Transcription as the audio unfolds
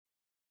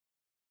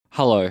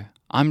Hello,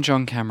 I'm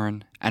John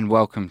Cameron, and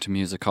welcome to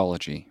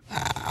Musicology.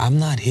 I'm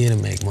not here to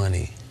make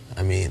money.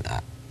 I mean,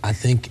 I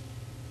think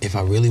if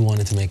I really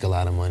wanted to make a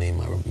lot of money,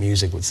 my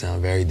music would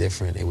sound very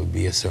different. It would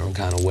be a certain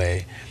kind of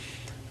way.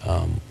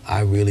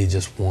 I really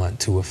just want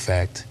to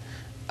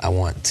I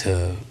want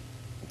to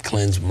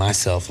cleanse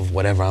myself of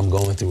whatever I'm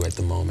going through at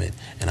the moment,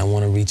 and I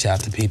want to reach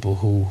out to people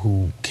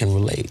who can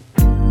relate.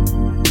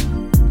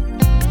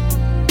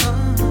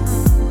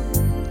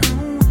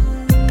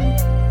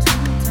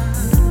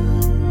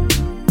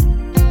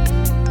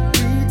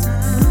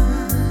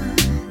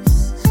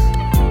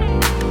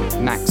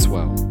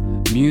 Maxwell,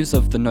 muse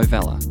of the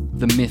novella,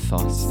 the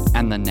mythos,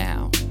 and the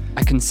now.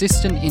 A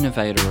consistent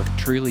innovator of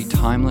truly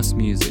timeless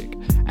music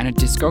and a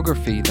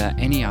discography that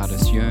any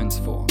artist yearns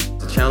for.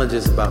 The challenge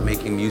is about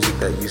making music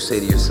that you say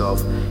to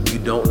yourself, you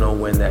don't know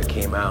when that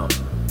came out.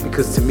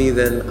 Because to me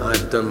then,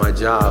 I've done my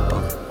job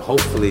of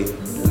hopefully,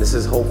 and this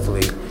is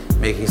hopefully,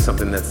 making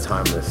something that's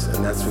timeless.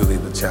 And that's really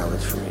the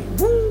challenge for me.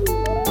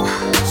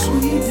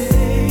 Sweet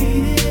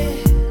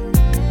lady,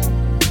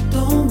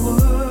 don't worry.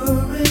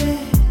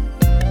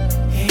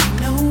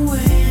 Ain't no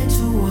end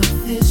to what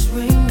this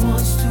ring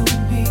wants to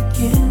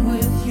begin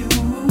with you.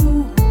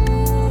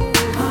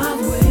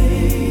 I've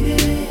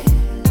waited,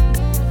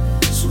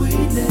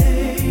 sweet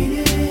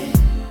lady,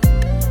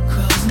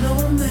 'cause no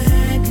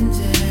man can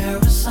tear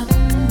us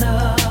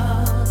under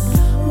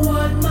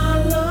what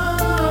my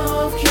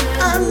love can.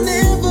 I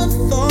never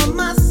thought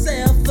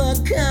myself the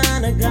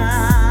kind of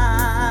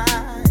guy.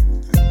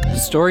 The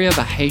story of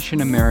a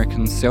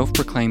Haitian-American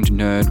self-proclaimed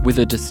nerd with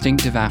a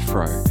distinctive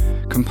afro,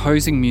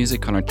 composing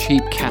music on a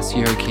cheap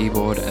Casio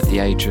keyboard at the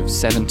age of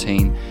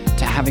 17,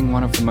 to having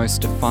one of the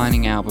most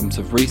defining albums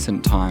of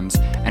recent times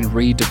and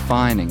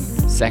redefining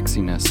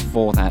sexiness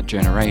for that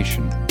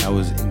generation. I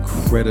was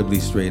incredibly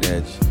straight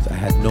edge. I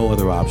had no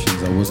other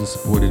options. I wasn't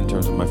supported in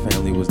terms of my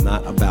family. It was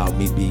not about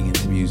me being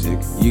into music.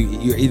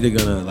 You're either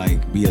gonna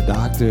be a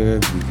doctor,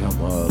 become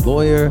a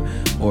lawyer,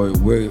 or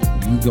you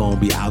gonna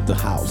be out the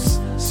house.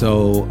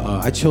 So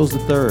I chose the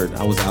third.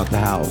 I was out the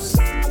house.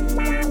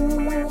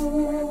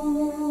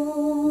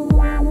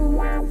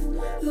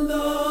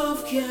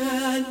 Love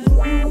can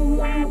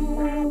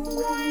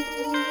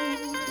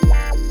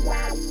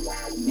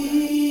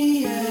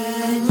me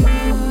and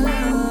you.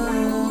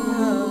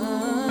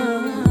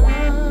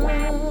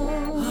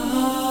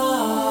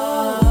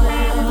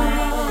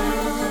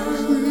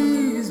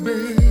 Please,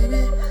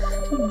 baby,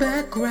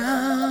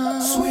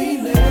 background.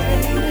 Sweet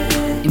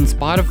lady. In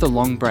spite of the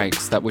long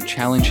breaks that would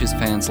challenge his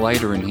fans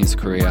later in his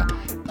career,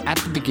 at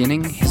the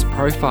beginning his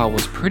profile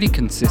was pretty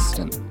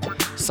consistent.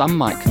 Some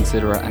might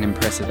consider it an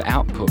impressive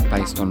output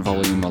based on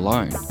volume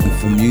alone.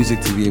 For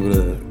music to be able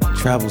to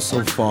travel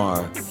so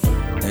far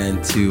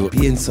and to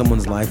be in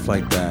someone's life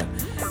like that,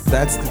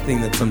 that's the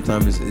thing that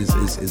sometimes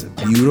is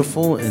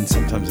beautiful and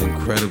sometimes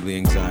incredibly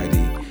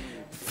anxiety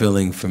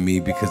filling for me,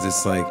 because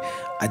it's like,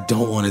 I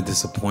don't want to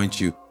disappoint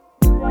you.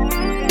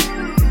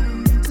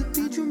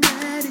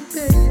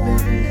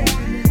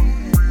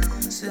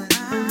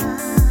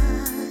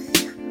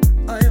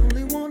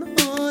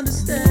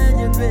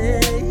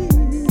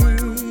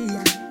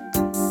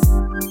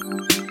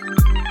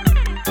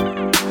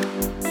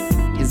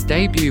 His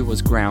debut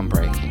was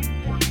groundbreaking.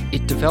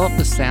 It developed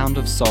the sound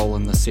of soul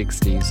in the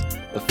 60s,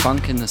 the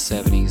funk in the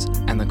 70s,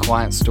 and the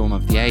quiet storm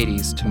of the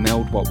 80s to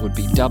meld what would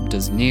be dubbed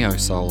as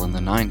neo-soul in the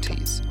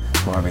 90s.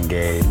 Marvin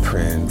Gaye,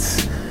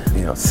 Prince,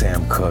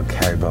 Sam Cooke,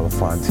 Harry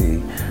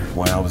Belafonte.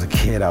 When I was a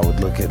kid, I would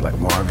look at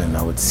Marvin,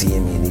 I would see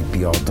him and he'd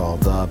be all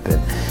dolled up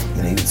and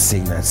he would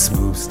sing that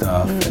smooth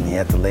stuff, and he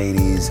had the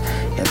ladies,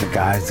 he had the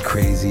guys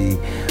crazy,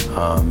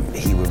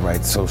 he would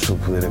write social,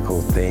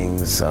 political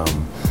things.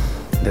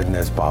 Then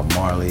there's Bob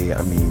Marley,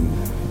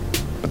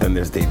 but then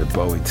there's David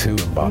Bowie too,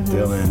 and Bob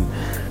Dylan,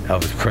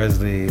 Elvis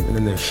Presley, and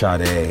then there's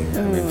Sade.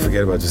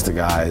 Forget about just the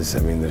guys.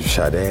 There's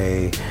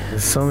Sade.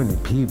 There's so many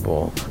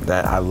people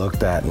that I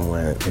looked at and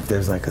went, if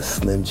there's a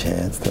slim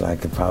chance that I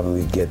could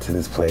probably get to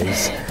this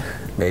place,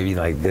 maybe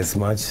this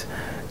much,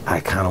 I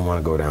kind of want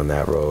to go down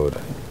that road.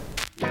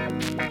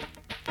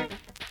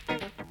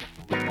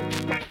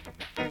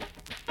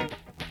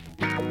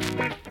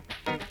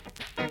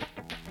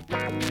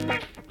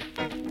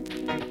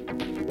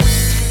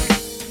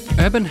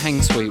 Urban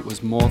Hang Suite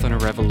was more than a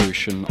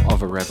revolution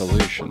of a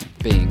revolution,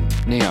 being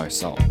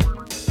neo-soul.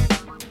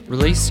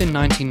 Released in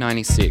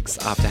 1996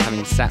 after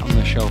having sat on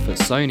the shelf at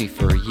Sony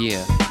for a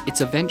year, its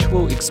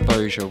eventual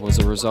exposure was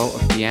a result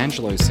of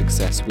D'Angelo's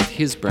success with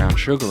his Brown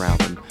Sugar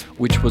album,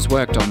 which was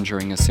worked on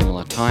during a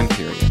similar time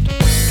period.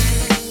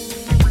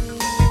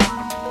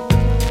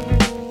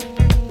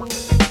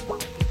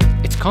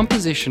 Its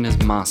composition is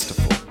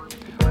masterful.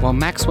 While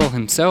Maxwell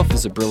himself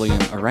is a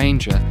brilliant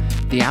arranger,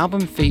 the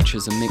album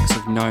features a mix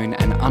of known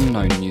and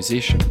unknown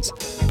musicians,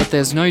 but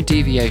there's no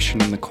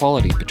deviation in the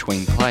quality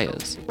between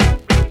players.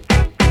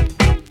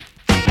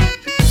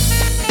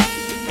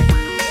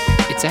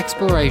 Its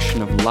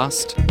exploration of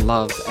lust,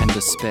 love, and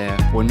despair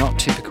were not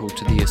typical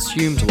to the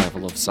assumed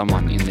level of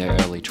someone in their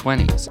early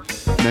 20s,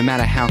 no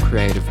matter how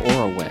creative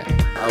or aware.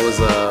 I was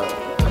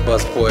a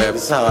busboy.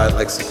 This is how I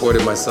like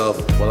supported myself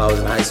while I was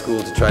in high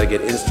school to try to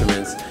get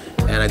instruments.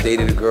 And I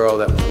dated a girl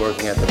that was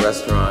working at the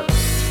restaurant,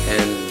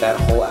 and that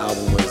whole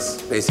album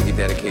was basically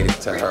dedicated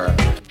to her.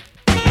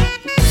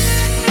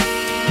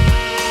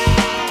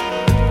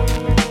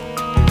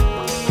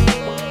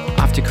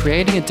 After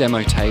creating a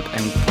demo tape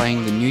and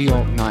playing the New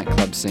York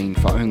nightclub scene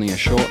for only a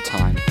short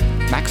time,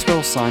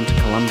 Maxwell signed to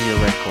Columbia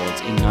Records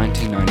in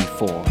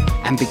 1994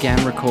 and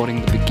began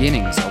recording the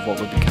beginnings of what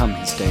would become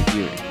his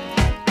debut.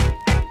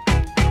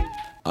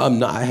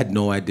 No, I had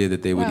no idea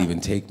that they would even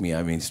take me.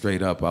 I mean,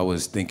 straight up, I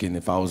was thinking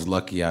if I was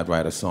lucky, I'd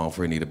write a song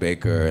for Anita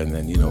Baker. And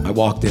then, I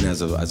walked in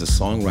as a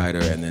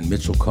songwriter, and then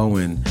Mitchell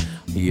Cohen,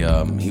 he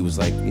was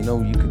like, you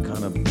could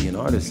kind of be an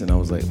artist. And I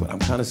was like, but I'm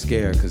kind of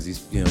scared because these,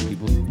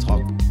 people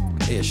talk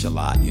ish a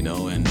lot,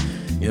 and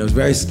it's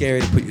very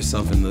scary to put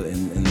yourself in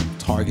the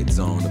target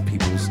zone of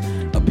people's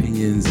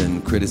opinions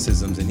and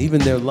criticisms and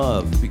even their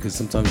love, because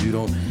sometimes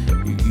you're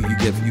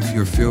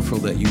fearful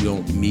that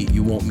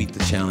you won't meet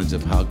the challenge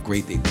of how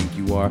great they think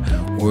you are,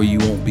 or you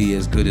won't be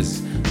as good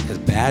as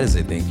bad as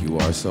they think you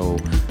are. So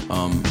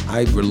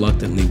I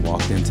reluctantly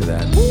walked into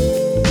that.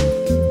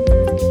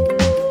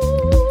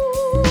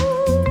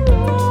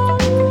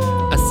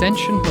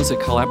 Ascension was a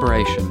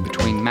collaboration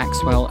between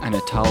Maxwell and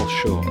Atal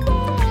Shur.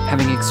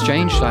 Having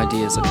exchanged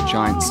ideas at a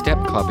giant step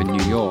club in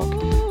New York,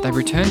 they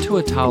returned to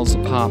Atal's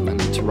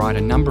apartment to write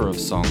a number of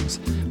songs,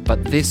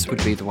 but this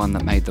would be the one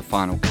that made the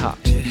final cut.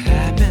 It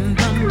happened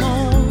the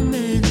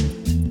moment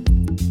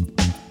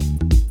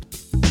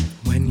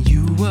when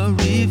you were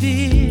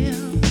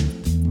revealed,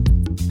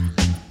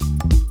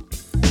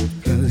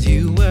 'cause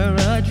you were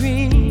a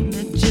dream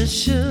that just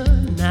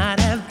should not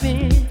have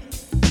been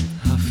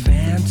a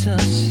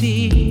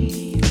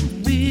fantasy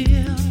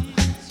real.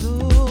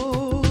 So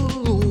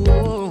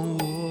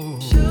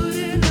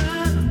shouldn't I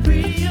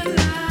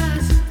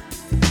realize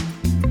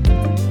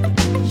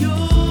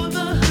you're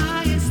the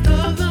highest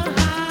of the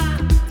high?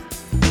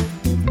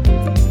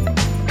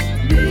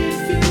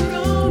 If you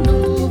don't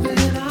know,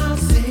 then I'll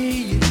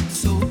say it.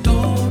 So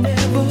don't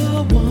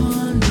ever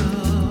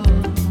wonder.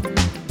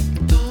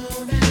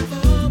 Don't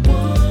ever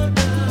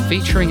wonder.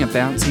 Featuring a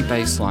bouncy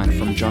bass line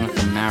from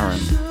Jonathan Marin,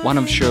 one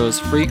of Shur's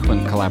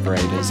frequent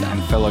collaborators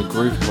and fellow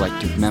Groove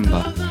Collective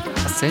member,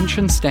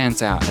 Ascension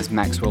stands out as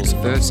Maxwell's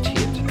first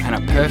hit and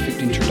a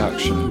perfect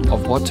introduction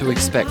of what to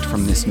expect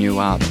from this new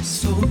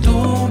artist. So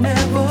don't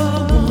ever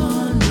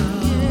wonder.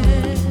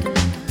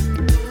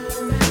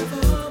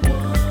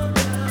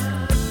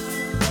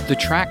 The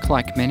track,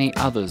 like many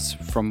others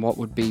from what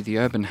would be the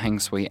Urban Hang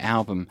Suite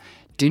album,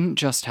 didn't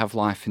just have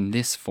life in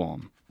this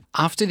form.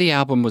 After the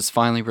album was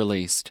finally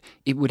released,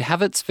 it would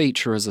have its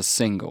feature as a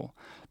single.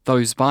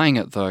 Those buying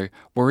it, though,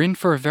 were in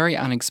for a very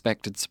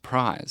unexpected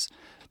surprise.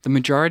 The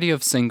majority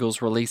of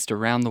singles released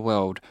around the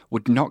world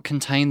would not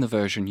contain the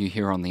version you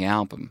hear on the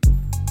album.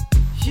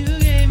 You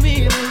gave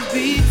me this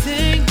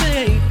beating,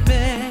 baby,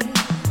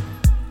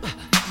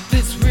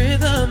 this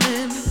rhythm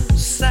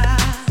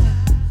inside.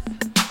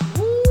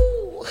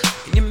 Ooh,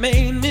 you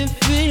made me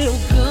feel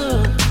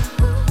good,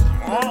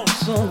 oh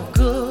so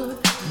good,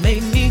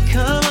 made me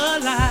come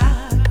alive.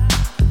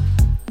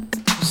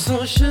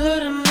 So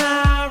shouldn't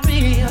I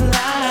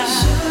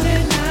realize?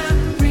 Shouldn't I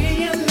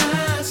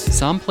realize?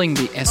 Sampling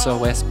the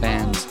SOS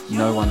band's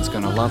No One's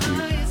Gonna Love You,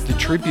 the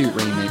tribute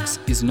remix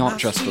is not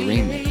just a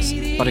remix,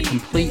 but a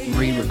complete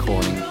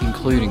re-recording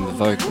including the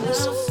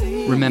vocals.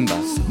 Remember,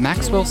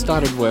 Maxwell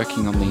started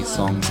working on these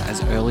songs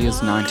as early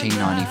as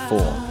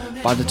 1994.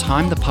 By the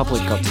time the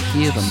public got to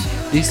hear them,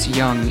 this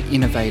young,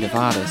 innovative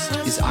artist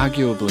is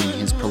arguably in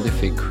his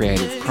prolific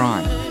creative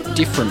prime,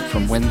 different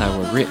from when they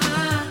were written.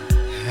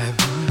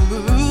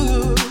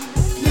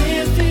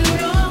 If you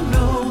don't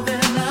know,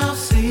 then I'll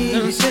see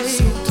it.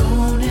 So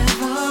don't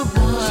ever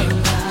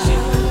wonder.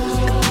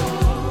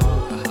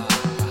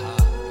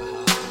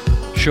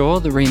 Sure,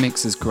 the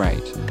remix is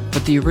great,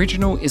 but the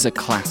original is a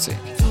classic.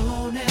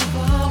 Don't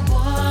ever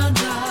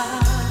wonder.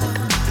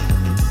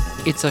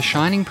 It's a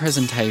shining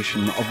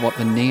presentation of what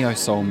the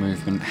neo-soul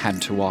movement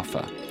had to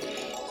offer.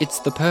 It's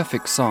the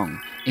perfect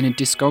song, in a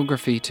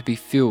discography to be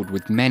filled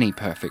with many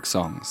perfect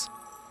songs.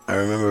 I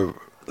remember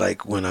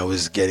like when I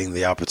was getting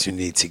the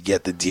opportunity to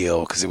get the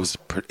deal, because it was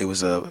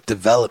a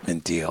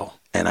development deal,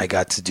 and I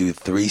got to do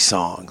 3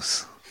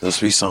 songs. Those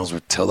 3 songs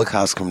were Till the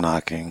Cows Come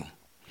Knocking,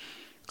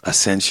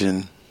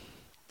 Ascension,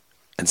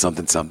 and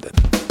Something Something.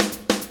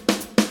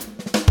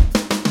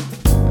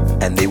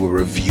 And they were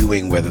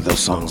reviewing whether those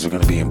songs were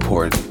going to be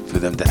important for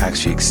them to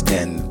actually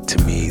extend to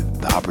me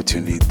the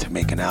opportunity to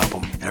make an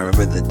album. And I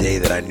remember the day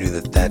that I knew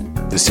that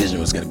that decision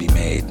was going to be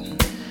made.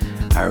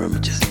 I remember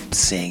just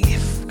saying,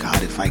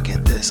 if I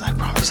get this, I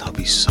promise I'll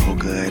be so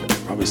good. I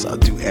promise I'll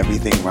do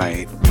everything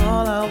right.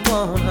 All I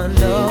wanna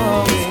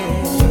know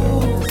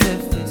is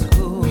if it's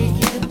cool. We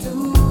can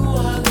do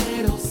a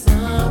little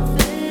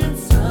something,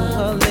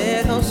 a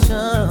little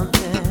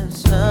something,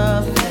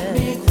 something. Let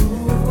me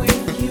groove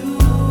with you,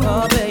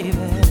 oh baby,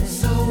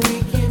 so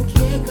we can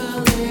kick a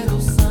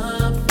little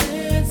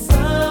something,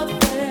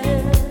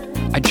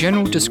 something. I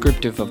general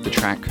descriptive of the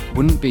track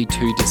wouldn't be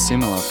too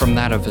dissimilar from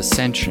that of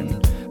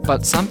Ascension,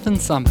 but Something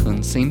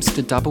Something seems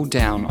to double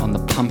down on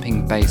the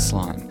pumping bass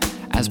line,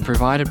 as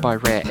provided by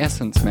Rare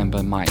Essence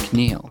member Mike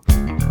Neal.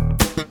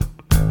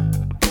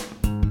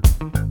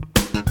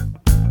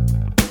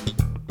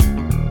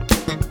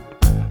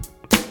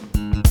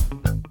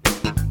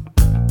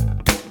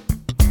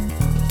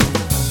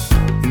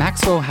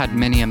 Maxwell had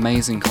many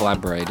amazing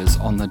collaborators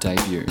on the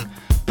debut,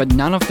 but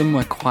none of them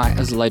were quite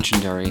as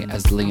legendary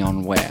as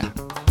Leon Ware.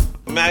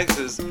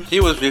 Max he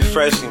was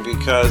refreshing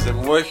because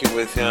in working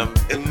with him,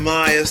 in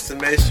my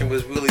estimation,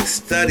 was really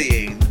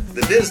studying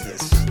the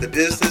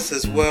business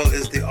as well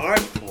as the art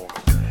form.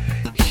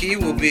 He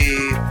will be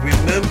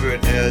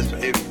remembered as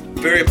a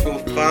very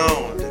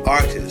profound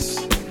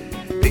artist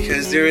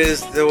because there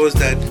was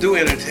that do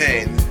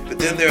entertain, but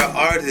then there are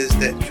artists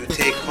that you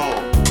take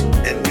home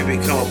and you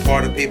become a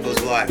part of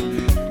people's life.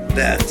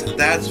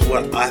 That's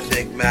what I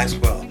think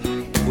Maxwell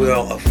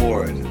will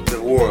afford the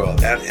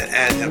world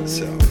and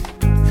himself.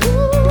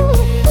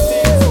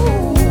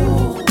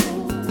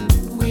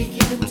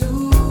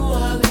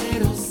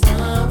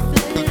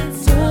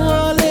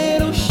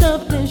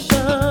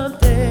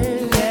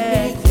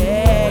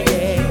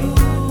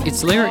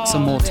 Its lyrics are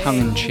more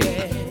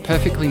tongue-in-cheek,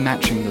 perfectly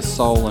matching the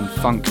soul and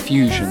funk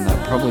fusion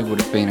that probably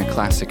would have been a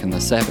classic in the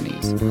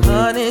 70s.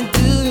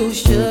 Honeydew,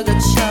 sugar,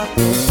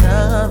 chocolate,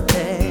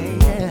 something,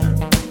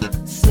 yeah.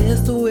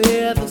 Sister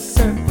with a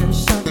certain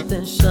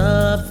something.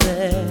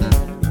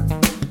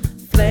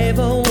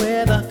 Flavor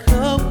with a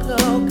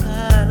cocoa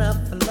kind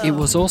of flow. It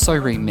was also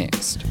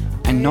remixed,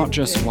 and not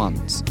just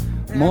once.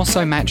 More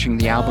so matching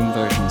the album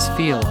version's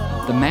feel,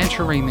 the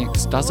Mantra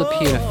remix does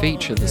appear to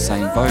feature the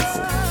same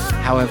vocal.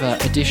 However,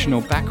 additional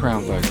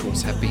background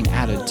vocals have been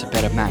added to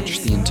better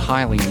match the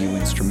entirely new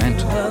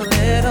instrumental. A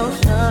little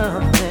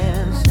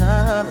something,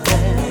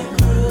 something.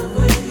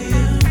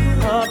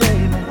 Oh,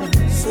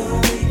 baby. So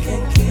we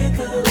can kick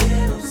a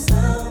little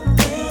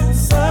something,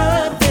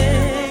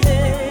 something.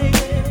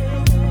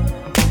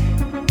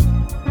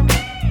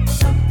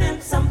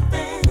 Something,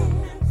 something.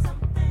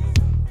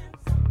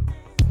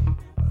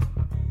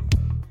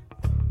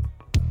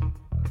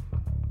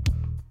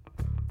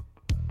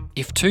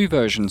 If two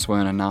versions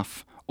weren't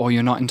enough, or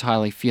you're not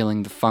entirely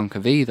feeling the funk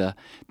of either,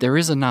 there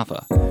is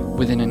another,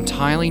 with an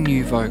entirely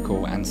new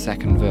vocal and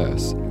second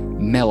verse,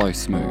 Mellow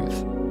Smooth.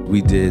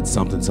 We did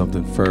Something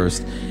Something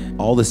first.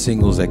 All the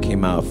singles that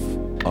came out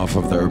off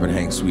of the Urban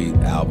Hang Suite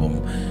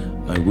album,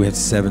 like we had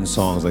 7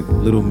 songs, like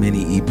little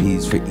mini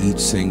EPs for each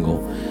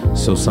single.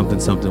 So Something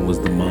Something was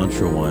the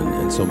mantra one,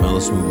 and so Mellow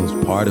Smooth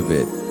was part of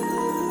it.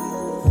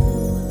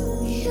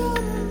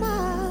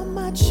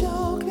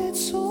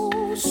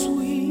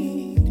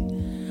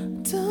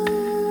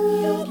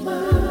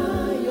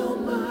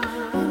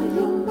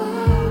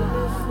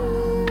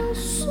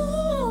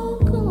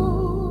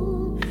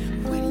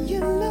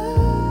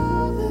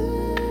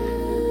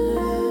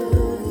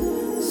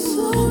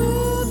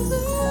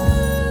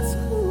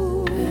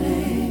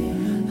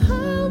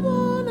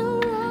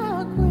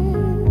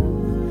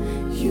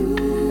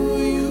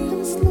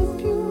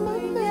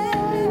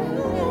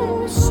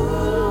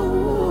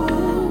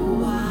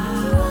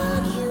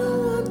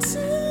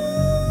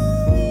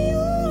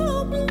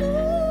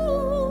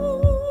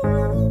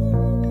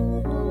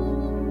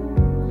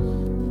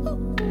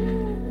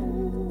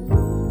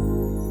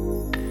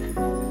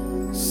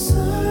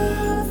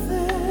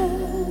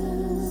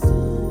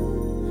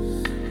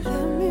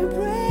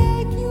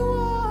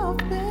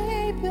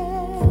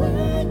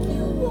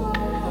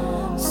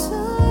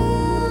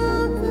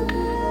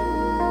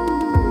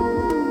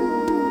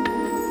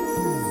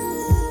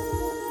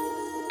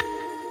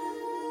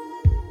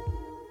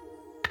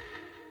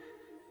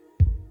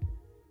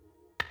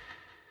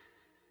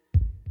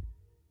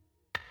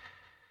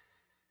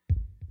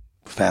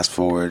 Fast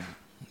forward,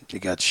 it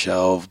got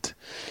shelved.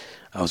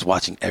 I was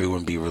watching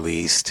everyone be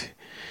released,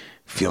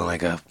 feeling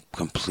like a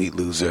complete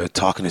loser,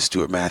 talking to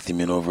Stuart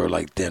Matthewman over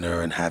like dinner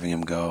and having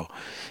him go,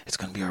 "It's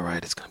gonna be all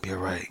right. It's gonna be all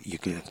right. You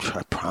can.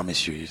 I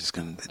promise you. You're just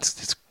gonna.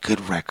 It's a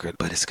good record,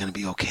 but it's gonna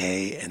be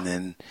okay." And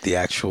then the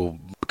actual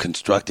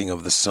constructing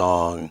of the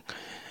song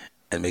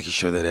and making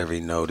sure that every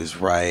note is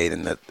right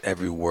and that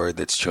every word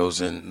that's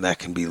chosen, that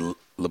can be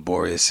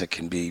laborious. It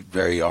can be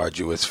very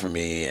arduous for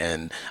me,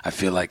 and I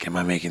feel like, am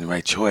I making the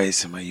right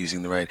choice? Am I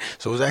using the right?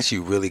 So it was actually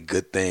a really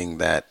good thing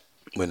that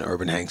when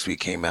Urban Hang Suite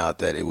came out,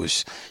 that it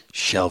was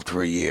shelved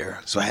for a year.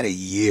 So I had a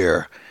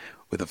year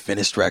with a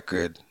finished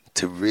record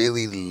to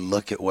really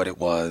look at what it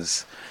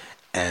was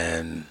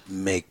and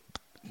make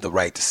the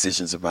right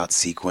decisions about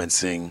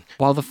sequencing.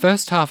 While the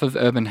first half of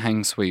Urban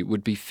Hang Suite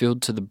would be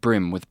filled to the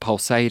brim with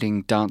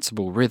pulsating,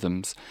 danceable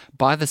rhythms,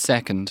 by the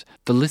second,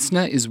 the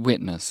listener is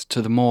witness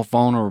to the more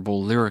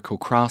vulnerable lyrical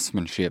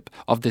craftsmanship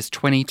of this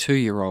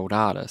 22-year-old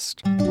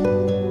artist.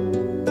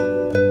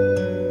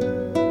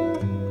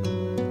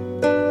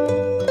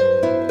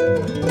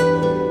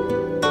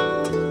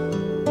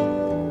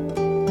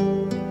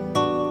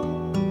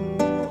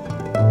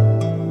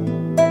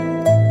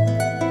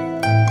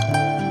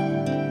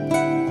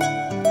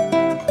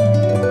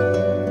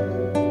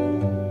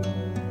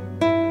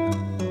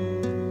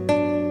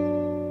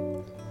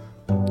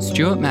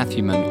 Stuart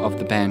Matthewman of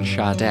the band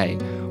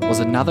Sade was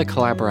another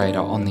collaborator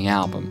on the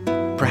album,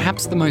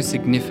 perhaps the most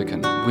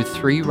significant, with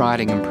 3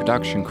 writing and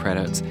production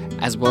credits,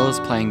 as well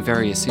as playing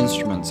various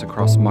instruments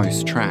across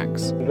most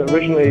tracks.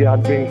 Originally,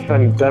 I'd been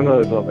sent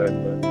demos of it,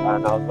 and I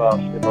was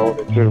asked in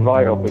order to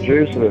write or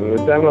produce them.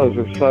 The demos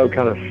were so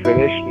kind of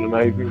finished and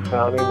amazing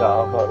sounding that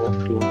I was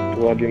like, well,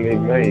 why do you need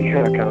me?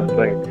 That kind of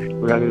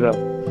thing. We ended up,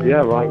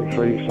 writing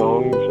 3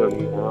 songs, and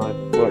I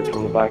worked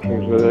on the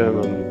backings with him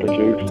and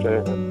produced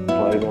it and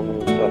played on it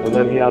and stuff. And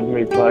then he had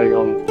me playing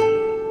on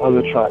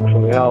other tracks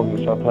on the album,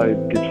 so I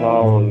played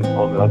guitar on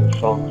other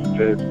songs,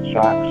 did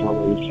sax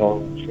on these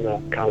songs,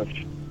 kind of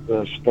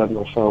spread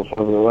myself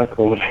over the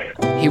record.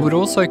 He would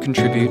also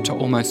contribute to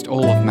almost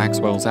all of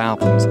Maxwell's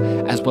albums,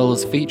 as well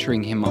as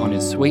featuring him on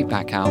his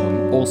Sweetback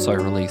album, also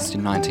released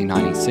in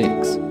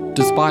 1996.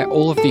 Despite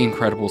all of the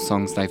incredible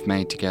songs they've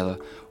made together,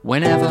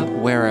 Whenever,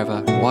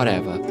 Wherever,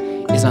 Whatever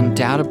is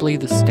undoubtedly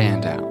the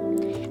standout.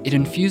 It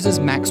infuses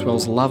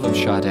Maxwell's love of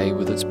Sade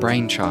with its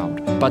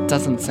brainchild, but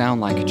doesn't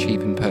sound like a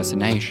cheap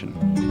impersonation.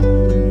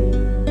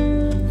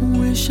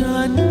 Wish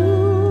I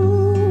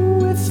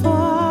knew if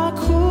I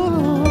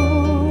could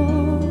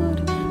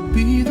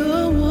be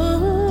the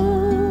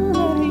one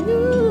that you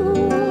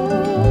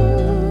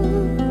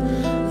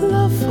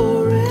love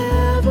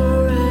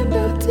forever and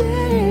a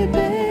day,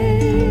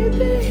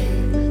 baby.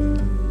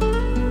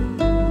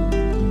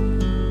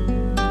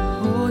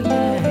 Oh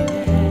yeah.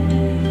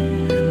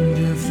 And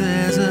if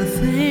there's a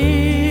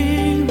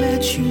thing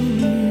that you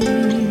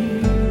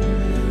need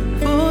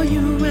for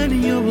you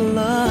and your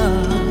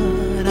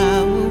blood,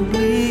 I will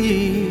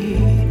bleed.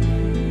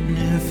 And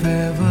if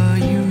ever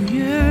you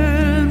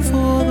yearn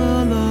for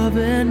the love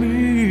in me,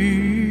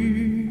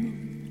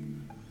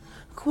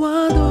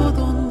 cuando,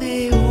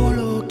 donde o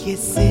lo que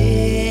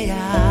sea,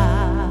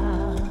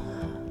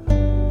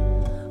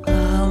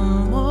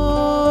 amor.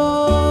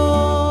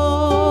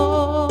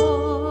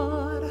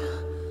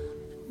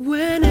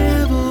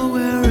 Whenever,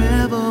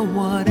 wherever,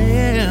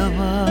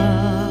 whatever,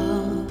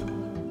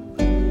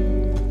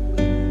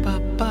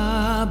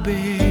 Papa,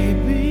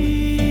 baby.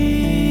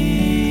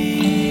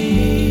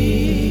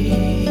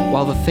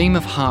 While the theme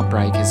of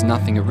heartbreak is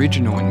nothing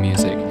original in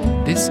music,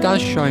 this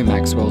does show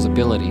Maxwell's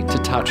ability to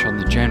touch on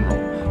the general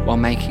while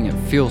making it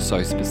feel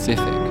so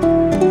specific.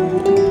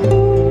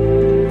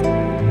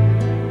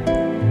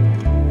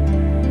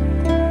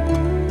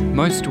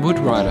 Most would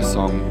write a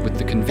song with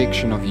the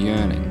conviction of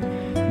yearning.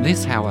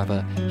 This,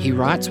 however, he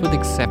writes with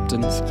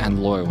acceptance and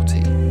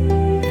loyalty.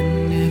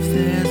 And if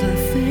there's a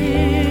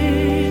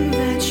thing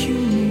that you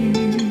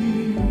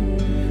need,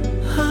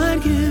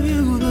 I'd give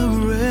you the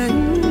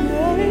rain.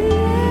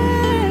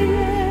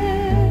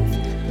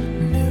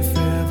 And if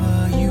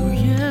ever you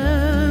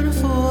yearn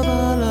for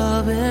the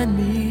love in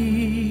me,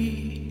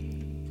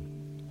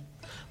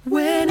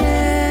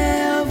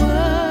 whenever,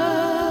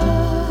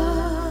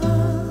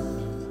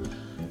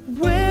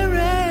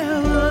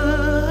 wherever,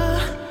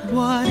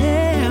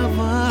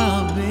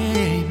 whatever,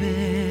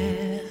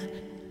 baby.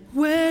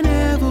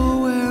 Whenever,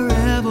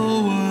 wherever,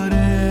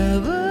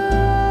 whatever.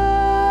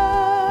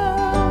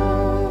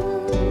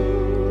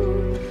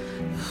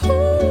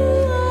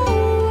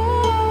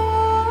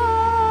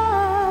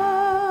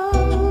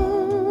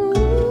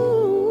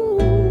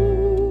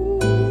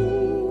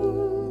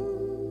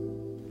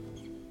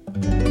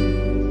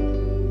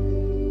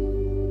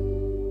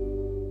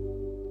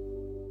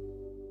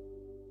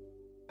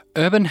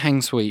 Urban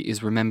Hang Suite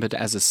is remembered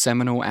as a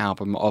seminal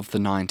album of the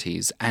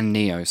 90s and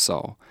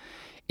neo-soul.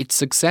 Its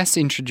success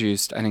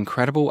introduced an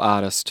incredible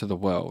artist to the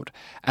world,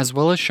 as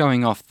well as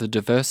showing off the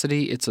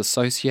diversity its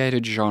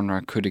associated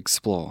genre could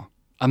explore.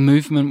 A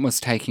movement was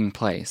taking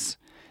place.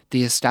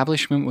 The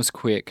establishment was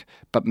quick,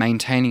 but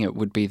maintaining it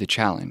would be the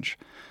challenge.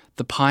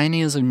 The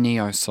pioneers of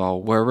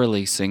neo-soul were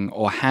releasing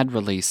or had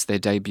released their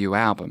debut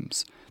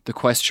albums. The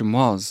question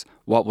was,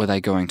 what were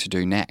they going to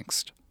do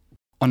next?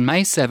 On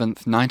May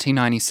 7th,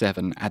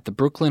 1997, at the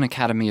Brooklyn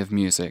Academy of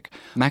Music,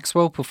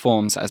 Maxwell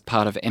performs as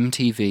part of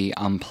MTV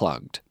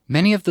Unplugged.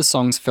 Many of the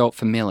songs felt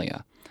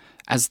familiar,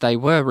 as they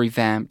were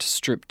revamped,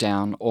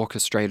 stripped-down,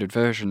 orchestrated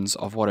versions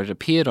of what had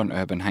appeared on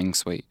Urban Hang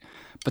Suite,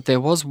 but there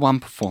was one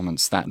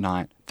performance that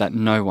night that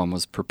no one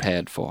was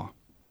prepared for.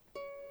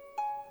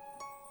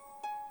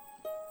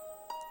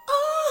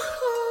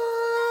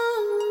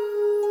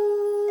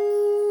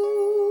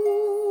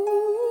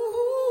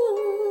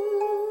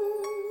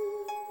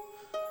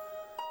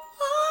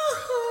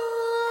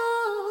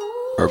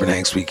 Urban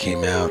Hang Suite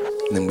came out,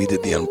 and then we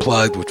did the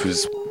Unplugged, which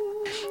was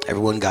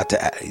everyone got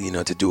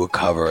to do a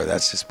cover.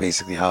 That's just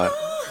basically how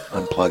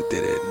Unplugged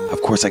did it. And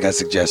of course, I got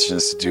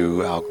suggestions to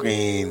do Al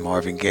Green,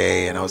 Marvin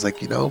Gaye, and I was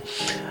like, I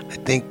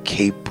think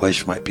Kate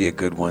Bush might be a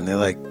good one. They're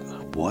like,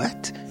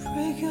 what?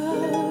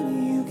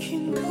 You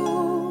can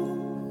go.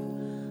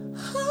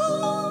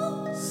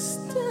 I'll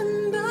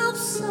stand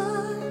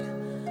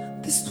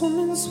outside this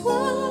woman's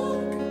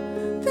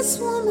world, this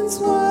woman's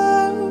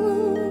world.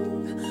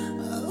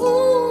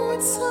 Oh,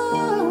 it's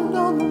hard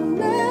on the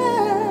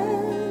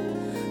man.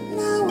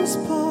 Now his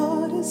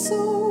part is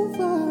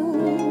over.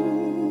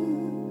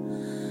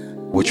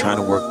 we're trying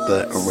to work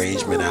the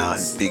arrangement out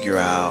and figure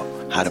out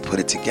how to put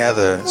it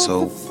together.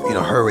 So,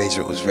 her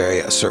arrangement was very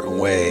a certain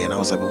way, and I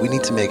was like, well, we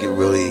need to make it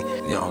really,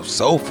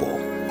 soulful.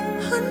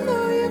 I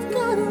know you've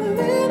got a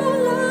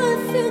little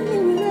life in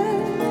you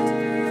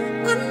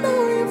left. I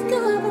know you've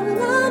got a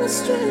lot of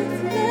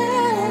strength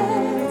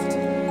left.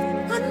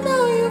 I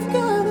know you've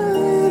got a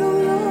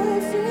little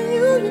life in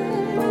you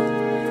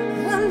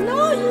left. I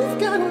know you've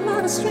got a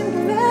lot of strength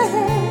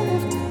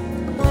left.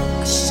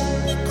 I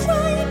should be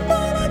crying,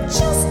 but I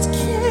just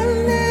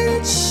can't let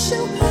it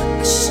show.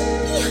 I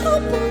should be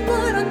hoping,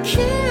 but I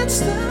can't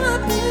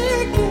stop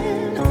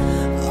thinking.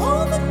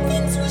 All the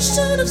things we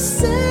should have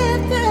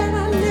said that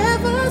I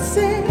never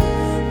said.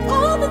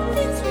 All the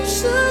things we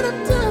should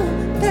have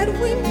done that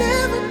we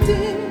never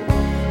did.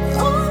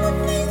 All the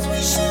things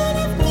we should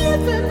have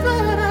given,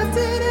 but I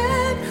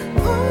didn't.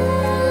 Oh,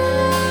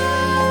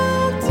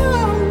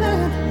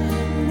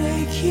 darling,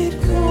 make it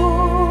go.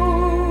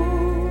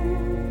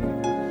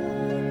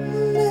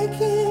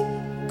 Make it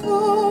go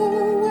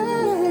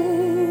away.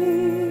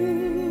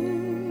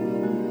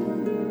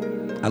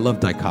 I love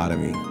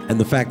dichotomy. And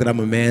the fact that I'm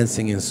a man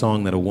singing a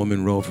song that a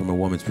woman wrote from a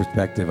woman's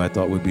perspective, I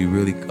thought would be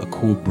really a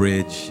cool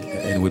bridge,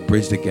 and would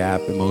bridge the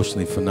gap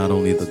emotionally for not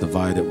only the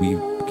divide that we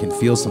can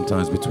feel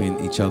sometimes between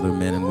each other,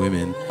 men and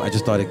women. I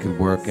just thought it could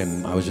work,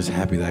 and I was just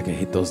happy that I could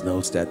hit those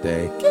notes that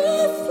day. Give them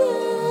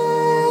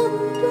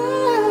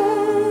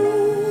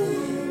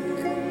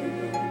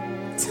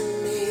back to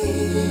me.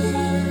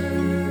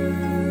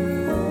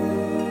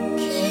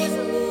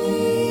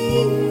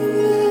 Give me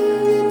a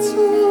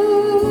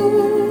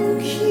little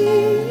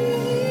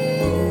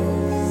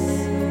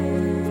kiss.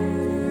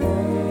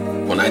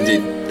 When I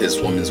did this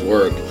woman's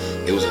work,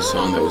 it was a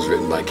song that was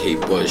written by Kate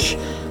Bush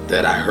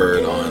that I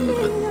heard on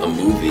a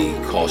movie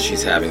called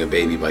She's Having a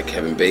Baby by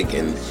Kevin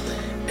Bacon.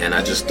 And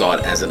I just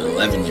thought, as an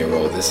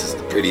 11-year-old, this is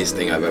the prettiest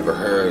thing I've ever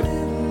heard.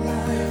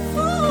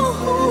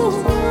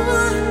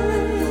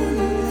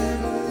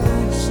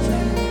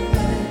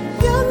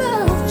 Your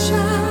love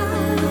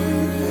child,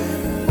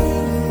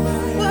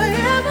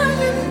 whatever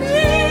you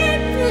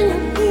need.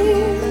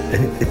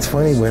 And it's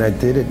funny, when I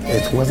did it,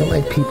 it wasn't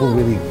like people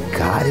really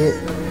got it.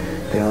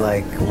 They were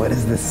like, what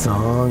is this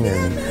song?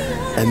 And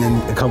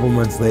then a couple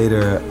months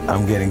later,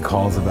 I'm getting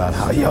calls about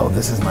how,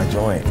 this is my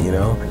joint, I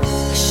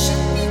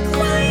should be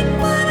crying,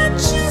 but I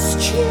just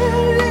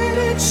can't let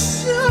it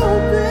show,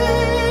 baby.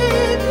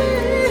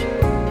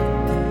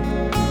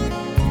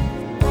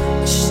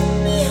 I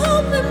should be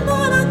hoping,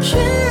 but I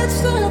can't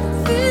stop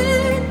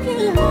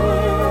thinking.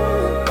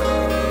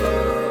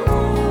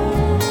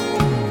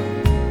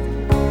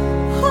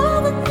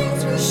 All the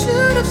things we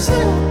should have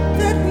said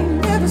that we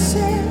never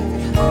said.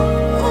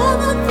 All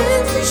the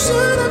things we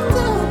should have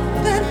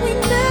done that we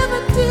never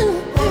did.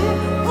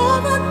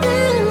 All the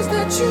things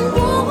that you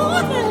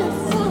wanted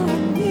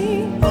from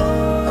me.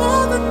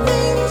 All the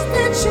things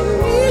that you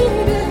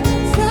needed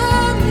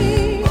from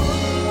me.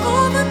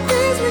 All the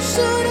things we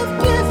should have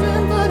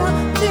given, but I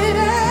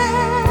didn't.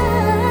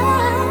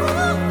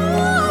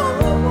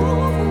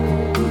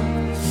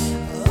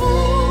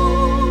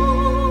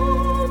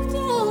 Oh,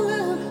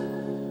 darling,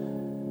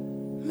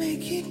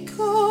 make it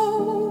go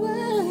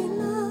away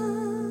now.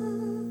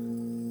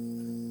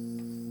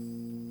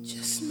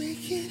 Just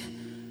make it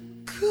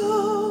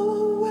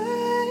go away.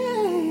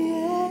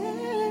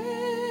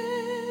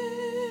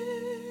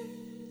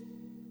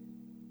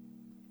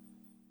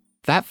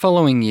 That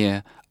following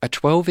year, a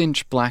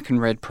 12-inch black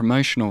and red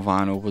promotional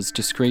vinyl was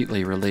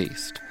discreetly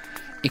released.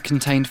 It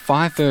contained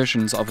 5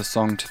 versions of a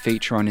song to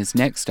feature on his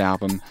next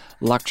album,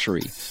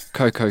 Luxury,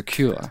 Coco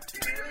Cure.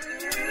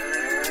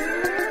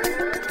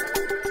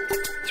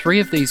 3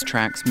 of these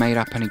tracks made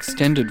up an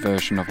extended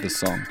version of the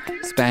song,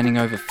 spanning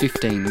over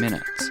 15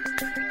 minutes.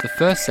 The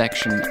first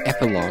section,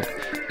 Epilogue,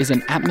 is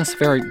an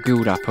atmospheric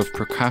build-up of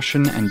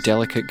percussion and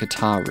delicate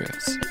guitar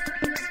riffs.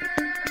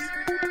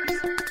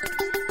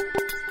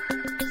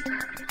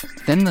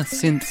 Then the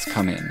synths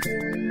come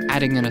in,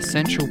 adding an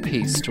essential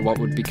piece to what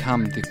would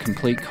become the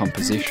complete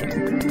composition.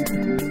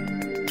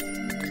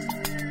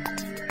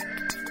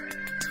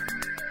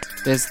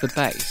 There's the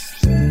bass,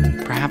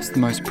 perhaps the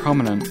most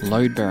prominent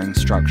load-bearing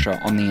structure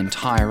on the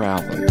entire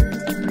album.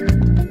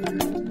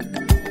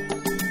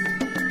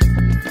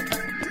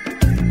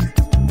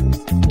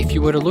 If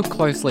you were to look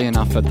closely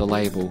enough at the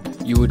label,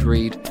 you would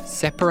read,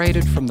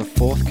 separated from the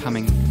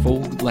forthcoming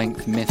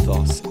full-length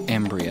mythos,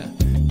 Embrya,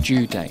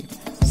 due date,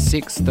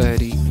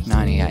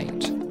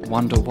 6/30/98.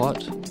 Wonder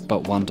what,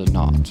 but wonder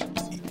not.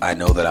 I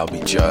know that I'll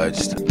be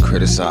judged,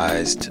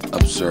 criticized,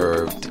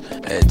 observed.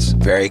 It's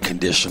very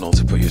conditional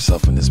to put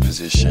yourself in this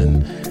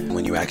position.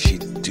 When you actually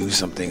do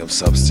something of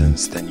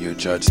substance, then you're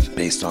judged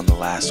based on the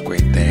last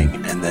great thing,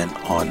 and then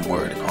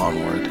onward,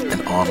 onward,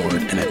 and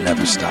onward, and it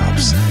never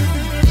stops.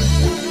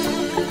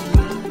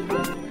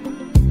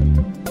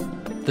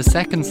 The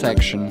second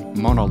section,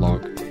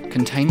 Monologue,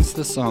 contains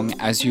the song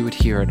as you would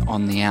hear it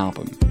on the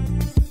album.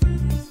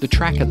 The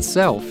track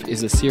itself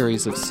is a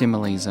series of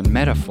similes and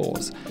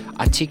metaphors,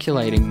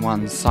 articulating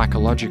one's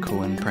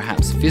psychological and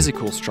perhaps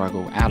physical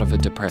struggle out of a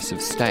depressive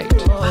state.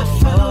 I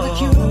follow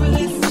you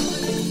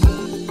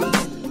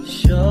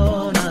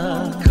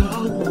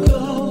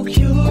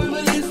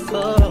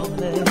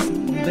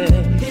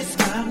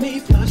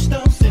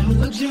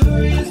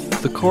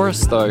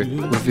chorus, though,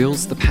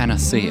 reveals the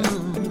panacea.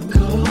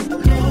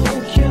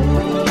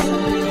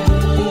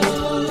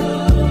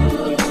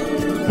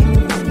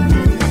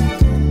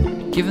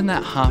 Given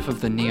that half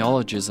of the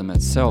neologism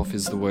itself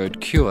is the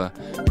word cure,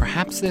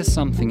 perhaps there's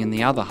something in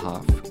the other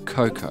half,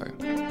 cocoa.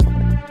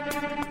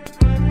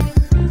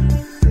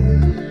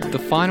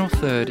 The final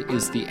third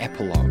is the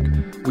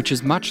epilogue, which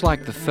is much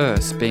like the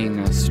first, being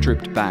a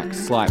stripped-back,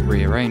 slight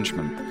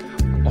rearrangement,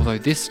 although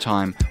this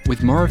time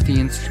with more of the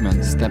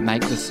instruments that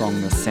make the song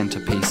the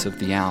centerpiece of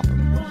the album.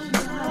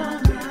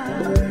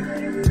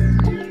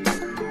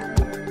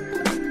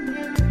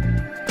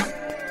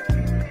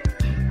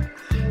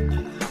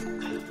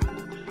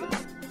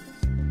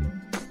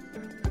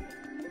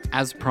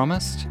 As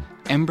promised,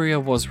 Embryo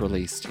was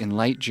released in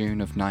late June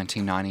of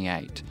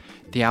 1998.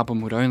 The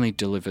album would only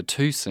deliver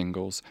 2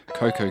 singles,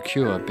 Coco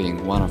Cure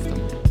being one of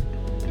them.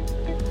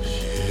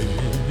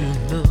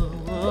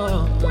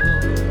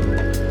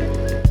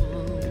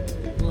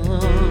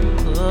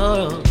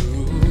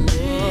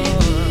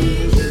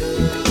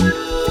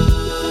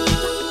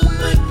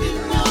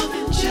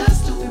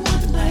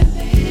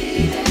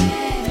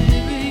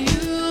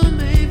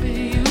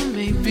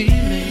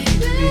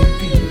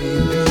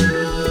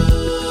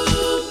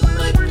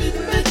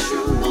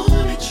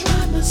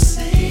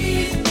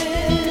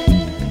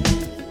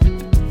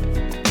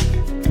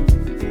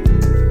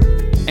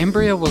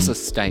 Embryo was a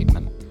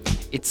statement.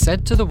 It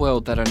said to the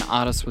world that an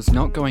artist was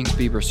not going to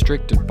be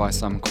restricted by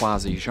some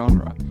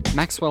quasi-genre.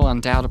 Maxwell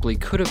undoubtedly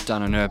could have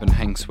done an Urban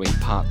Hang Suite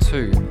Part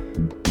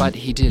 2, but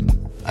he didn't.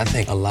 I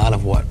think a lot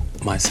of what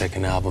my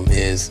second album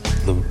is,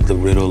 the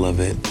riddle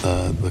of it,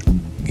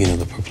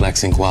 the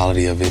perplexing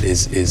quality of it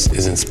is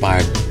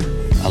inspired.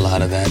 A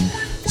lot of that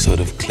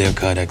sort of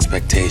clear-cut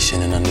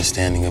expectation and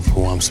understanding of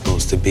who I'm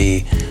supposed to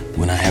be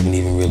when I haven't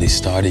even really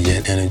started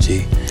yet,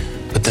 energy.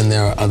 But then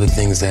there are other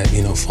things that,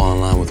 fall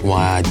in line with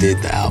why I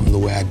did the album the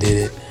way I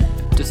did it.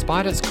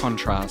 Despite its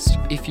contrast,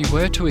 if you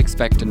were to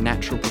expect a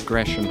natural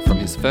progression from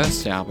his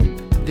first album,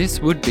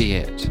 this would be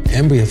it.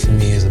 Embryo for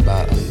me is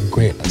about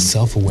a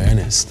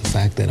self-awareness, the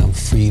fact that I'm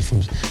freed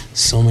from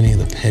so many of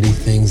the petty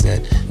things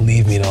that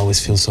leave me to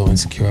always feel so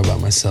insecure about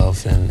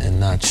myself and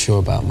not sure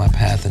about my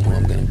path and who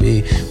I'm going to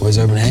be. Whereas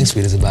Urban Hang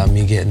Suite is about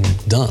me getting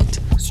dumped.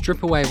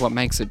 Strip away what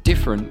makes it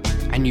different,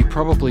 and you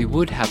probably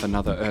would have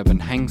another Urban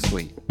Hang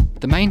Suite.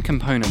 The main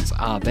components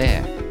are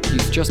there,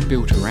 he's just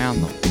built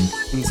around them.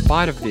 In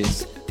spite of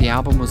this, the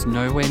album was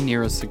nowhere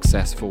near as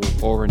successful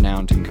or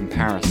renowned in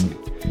comparison,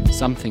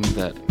 something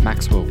that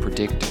Maxwell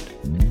predicted.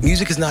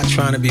 Music is not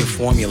trying to be a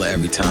formula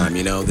every time,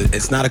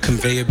 It's not a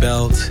conveyor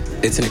belt,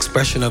 it's an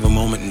expression of a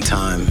moment in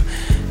time.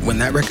 When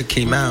that record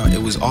came out,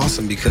 it was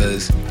awesome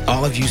because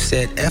all of you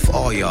said, F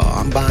all y'all,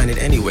 I'm buying it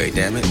anyway,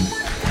 damn it.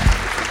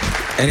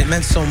 And it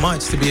meant so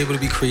much to be able to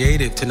be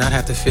creative, to not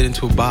have to fit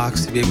into a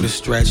box, to be able to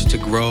stretch, to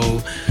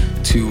grow,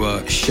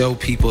 to show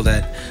people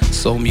that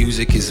soul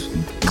music is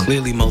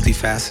clearly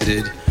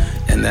multifaceted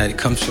and that it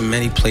comes from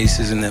many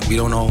places and that we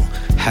don't all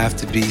have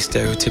to be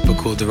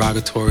stereotypical,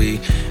 derogatory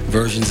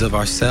versions of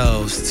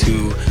ourselves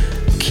to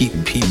keep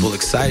people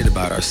excited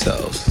about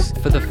ourselves.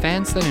 For the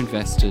fans that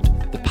invested,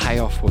 the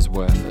payoff was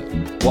worth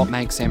it. What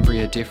makes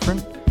Embryo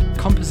different?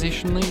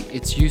 Compositionally,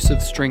 its use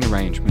of string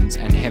arrangements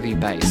and heavy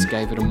bass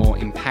gave it a more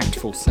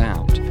impactful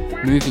sound,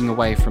 moving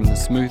away from the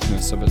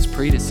smoothness of its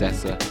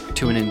predecessor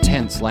to an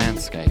intense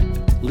landscape.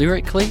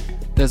 Lyrically,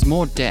 there's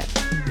more depth.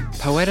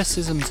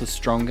 Poeticisms are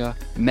stronger,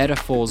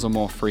 metaphors are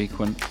more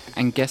frequent,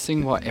 and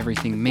guessing what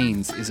everything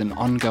means is an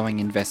ongoing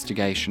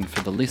investigation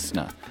for the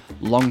listener,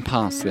 long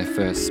past their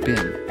first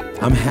spin.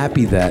 I'm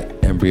happy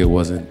that Embryo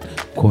wasn't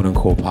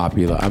quote-unquote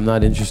popular. I'm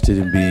not interested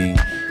in being...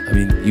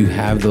 you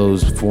have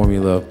those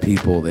formula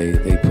people,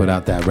 they put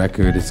out that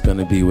record, it's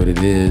gonna be what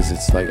it is.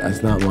 It's like,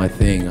 that's not my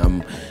thing.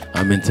 I'm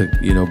into,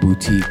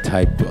 boutique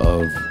type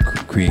of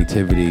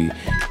creativity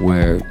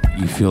where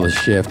you feel a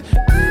shift.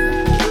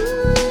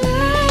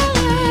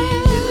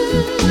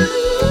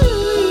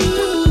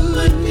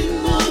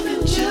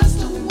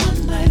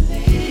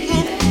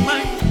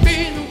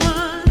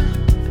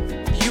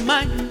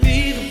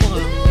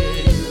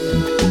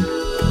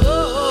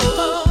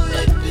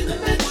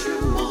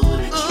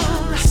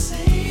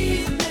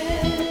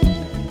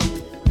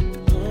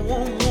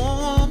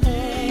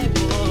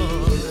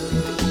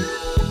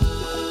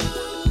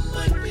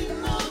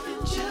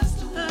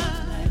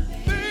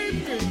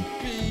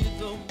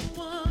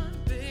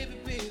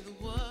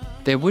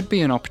 There would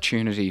be an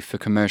opportunity for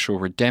commercial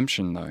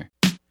redemption, though.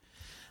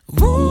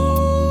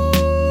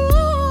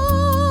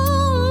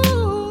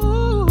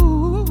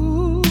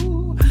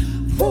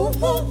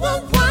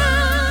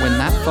 When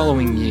that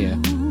following year,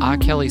 R.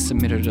 Kelly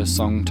submitted a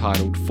song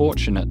titled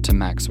Fortunate to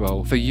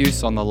Maxwell for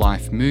use on the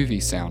Life movie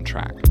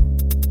soundtrack.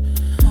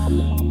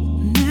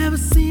 Never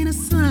seen a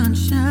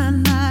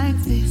sunshine like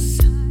this.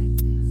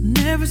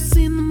 Never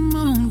seen the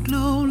moon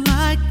glow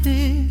like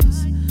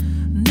this.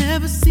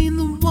 Never seen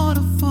the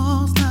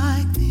waterfalls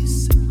like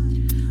this.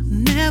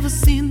 Never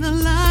seen the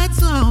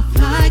lights off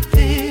like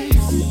this.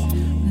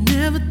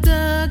 Never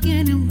dug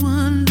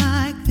anyone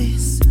like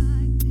this.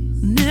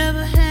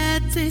 Never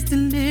had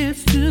tasted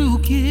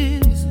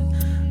kiss.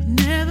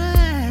 Never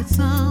had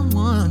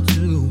someone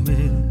to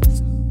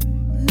miss.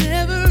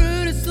 Never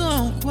heard a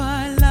song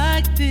quite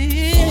like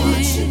this.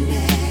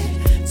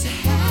 Fortunate to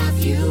have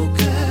you,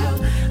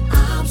 girl.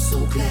 I'm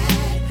so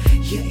glad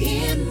you're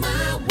in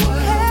my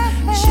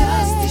world.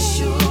 Just as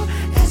sure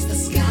as the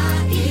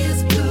sky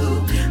is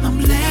blue, I'm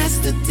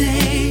blessed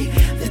today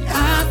that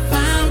I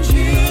found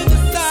you.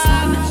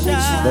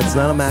 That's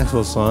not a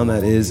Maxwell song,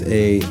 that is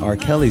a R.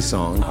 Kelly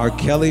song. R.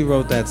 Kelly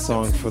wrote that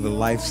song for the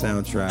Life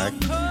soundtrack.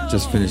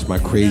 Just finished my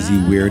crazy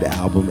weird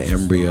album,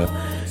 Embria.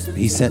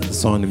 He sent the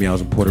song to me, I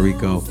was in Puerto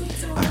Rico.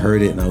 I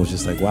heard it and I was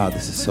just like, wow,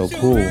 this is so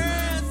cool.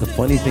 The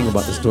funny thing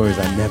about the story is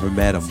I never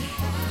met him.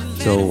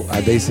 So I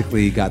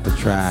basically got the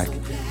track,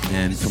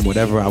 and from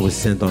whatever I was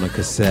sent on a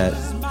cassette,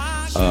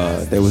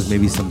 there was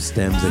maybe some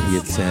stems that he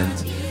had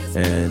sent.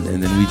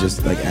 And then we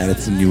just like added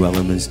some new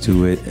elements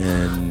to it,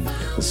 and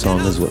the song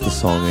is what the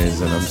song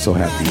is, and I'm so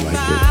happy you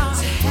liked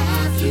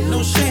it.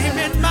 No shame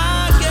in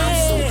my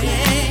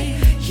game.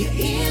 You're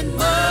in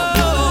my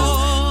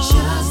world.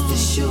 Just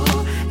as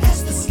sure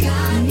as the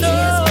sky is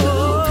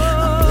blue,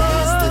 I'm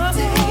blessed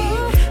today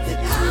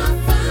that I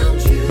found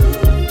you.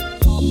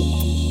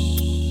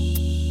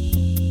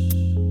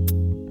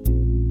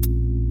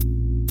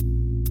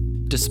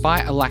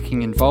 Despite a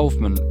lacking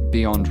involvement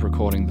beyond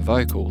recording the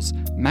vocals,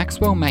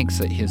 Maxwell makes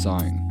it his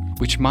own,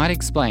 which might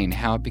explain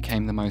how it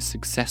became the most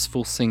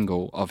successful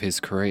single of his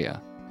career.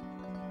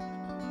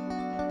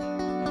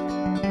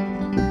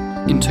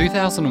 In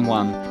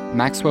 2001,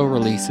 Maxwell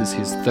releases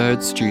his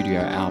third studio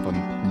album,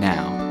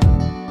 Now.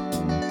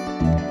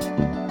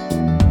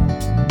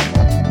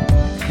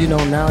 You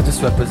know, Now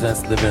just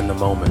represents living in the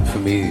moment. For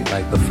me,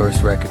 like, the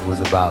first record was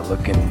about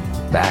looking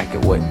back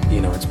at what,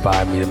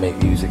 inspired me to make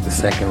music. The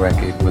second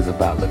record was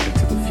about looking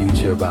to the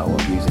future, about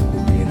what music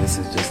would be. And this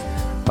is just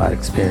about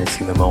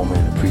experiencing the moment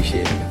and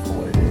appreciating it for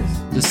what it is.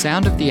 The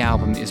sound of the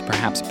album is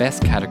perhaps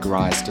best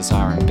categorised as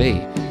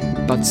R&B,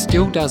 but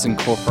still does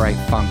incorporate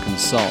funk and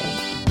soul,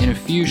 in a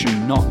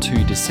fusion not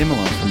too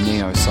dissimilar from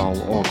neo-soul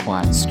or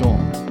Quiet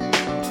Storm.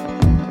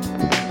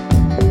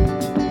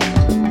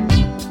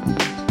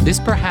 This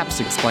perhaps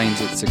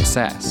explains its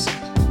success,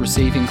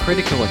 receiving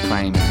critical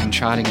acclaim and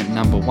charting at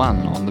number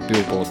 1 on the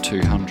Billboard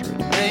 200.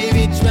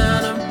 Baby,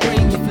 tryna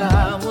bring you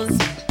flowers.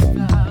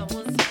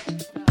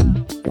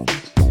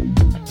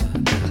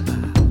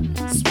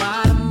 That's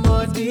why the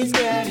boys be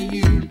scared of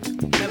you.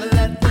 Never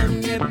let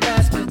them get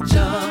past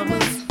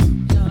pajamas.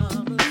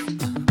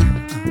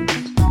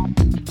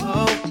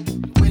 Oh,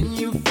 when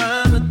you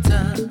find the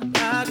time,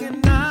 how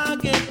can I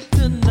get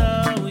to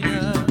know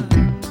you?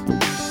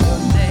 Your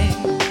name,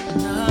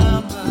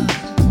 number,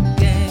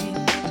 game.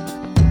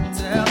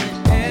 Tell me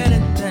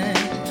anything.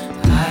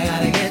 I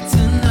gotta get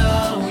to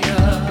know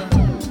you.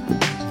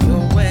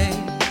 Your way,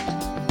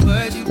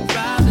 words you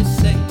probably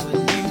say when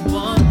you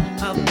want.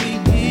 I'll be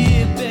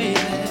here, baby,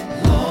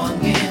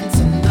 longing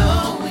to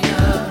know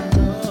you.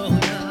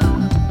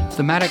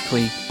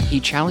 Thematically, he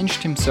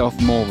challenged himself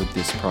more with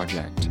this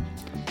project,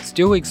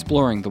 still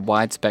exploring the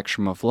wide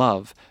spectrum of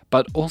love,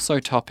 but also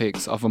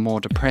topics of a more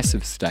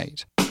depressive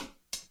state.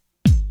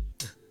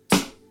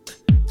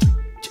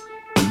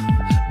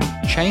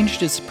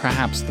 Changed is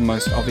perhaps the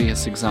most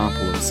obvious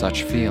example of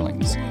such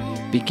feelings,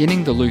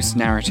 beginning the loose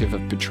narrative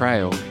of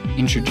betrayal,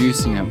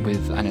 introducing it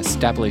with an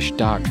established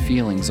dark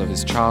feelings of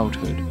his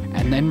childhood,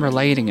 and then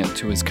relating it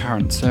to his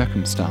current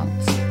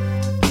circumstance.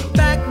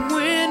 Back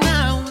when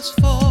I was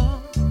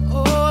 4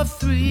 or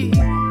 3,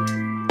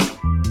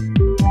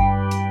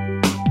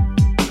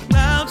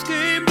 clouds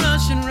came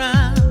rushing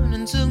round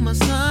into my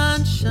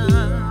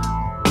sunshine.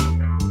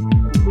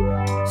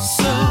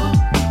 So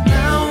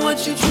now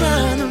what you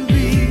trying to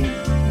be?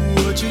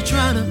 What you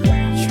trying to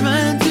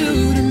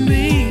do to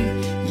me?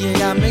 You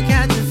got me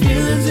catching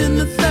feelings in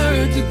the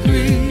 3rd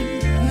degree.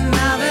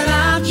 Now that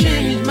I've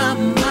changed my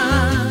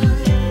mind,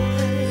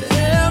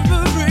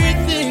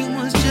 everything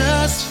was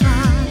just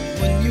fine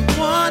when you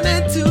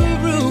wanted to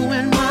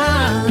ruin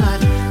my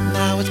life.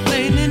 Now it's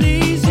plain and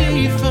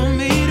easy for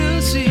me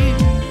to see.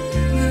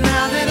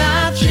 Now that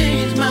I've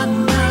changed my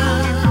mind.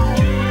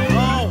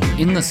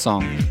 In the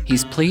song,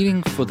 he's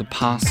pleading for the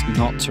past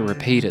not to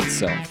repeat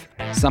itself,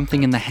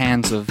 something in the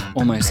hands of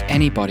almost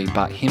anybody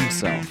but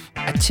himself,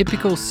 a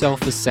typical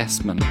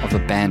self-assessment of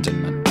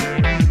abandonment.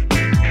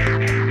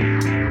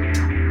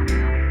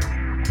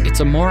 It's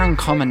a more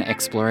uncommon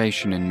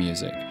exploration in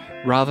music.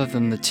 Rather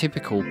than the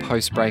typical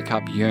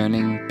post-breakup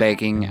yearning,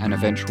 begging, and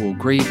eventual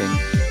grieving,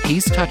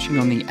 he's touching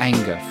on the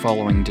anger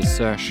following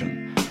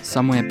desertion,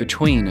 somewhere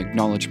between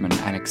acknowledgement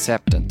and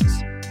acceptance.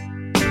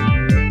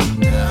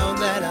 Now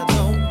that I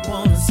don't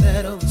wanna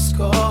settle the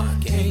score, I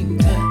ain't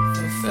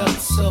never felt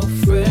so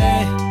free.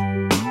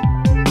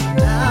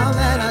 Now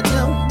that I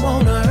don't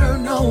wanna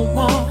hurt no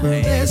more,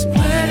 there's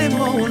plenty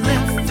more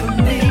left for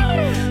me.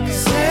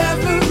 'Cause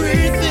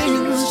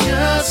everything was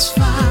just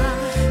fine.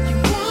 You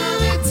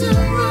wanted to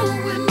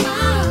ruin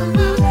my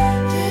life.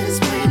 It's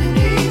plain and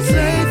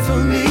easy for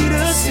me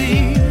to see.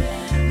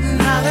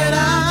 Now that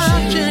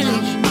I've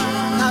changed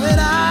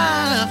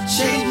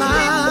my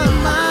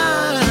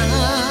mind.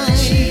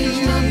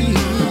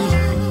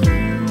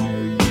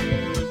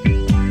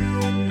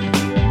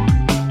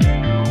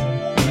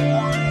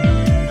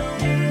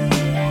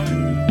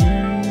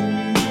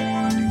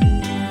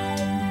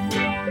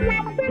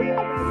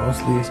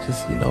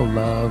 just,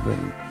 love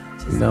and,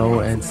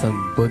 and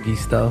some boogie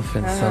stuff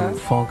and some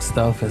funk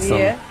stuff and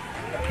some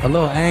a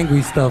little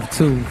angry stuff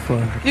too for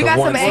you got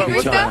some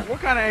angry stuff? What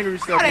kind of angry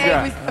stuff What you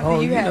got? angry stuff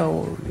do you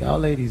have? Y'all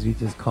ladies be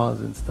just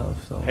causing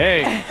stuff. So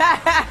Hey,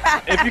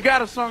 if you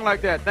got a song like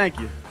that, thank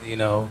you.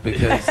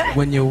 Because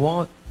when you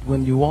want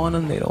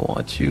them, they don't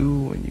want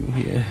you. When you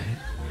hear,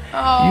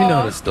 Oh. you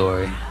know the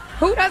story.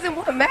 Who doesn't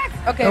want Max?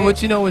 Okay. No,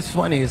 but what's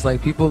funny? It's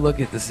like people look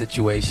at the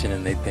situation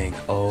and they think,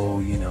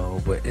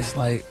 but it's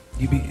like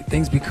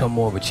things become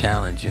more of a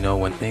challenge.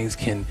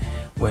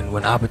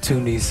 When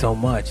opportunities so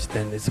much,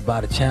 then it's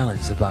about a challenge.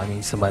 It's about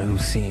somebody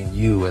who's seeing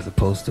you as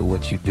opposed to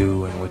what you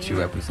do and what you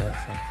represent.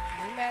 So.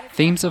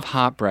 Themes of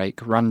heartbreak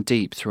run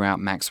deep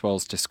throughout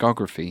Maxwell's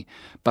discography,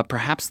 but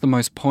perhaps the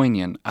most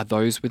poignant are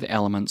those with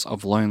elements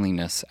of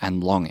loneliness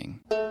and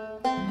longing.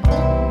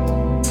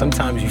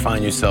 Sometimes you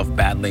find yourself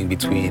battling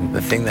between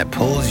the thing that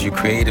pulls you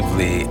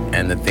creatively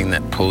and the thing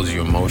that pulls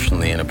you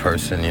emotionally in a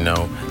person,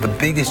 The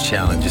biggest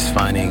challenge is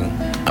finding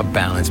a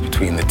balance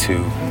between the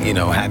two,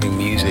 having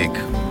music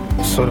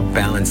sort of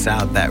balance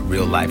out that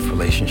real life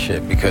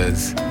relationship,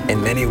 because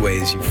in many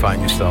ways you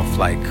find yourself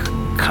like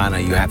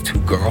you have two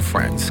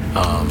girlfriends.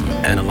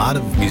 And a lot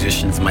of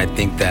musicians might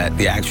think that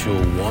the actual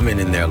woman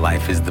in their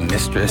life is the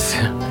mistress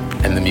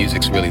and the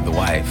music's really the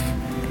wife.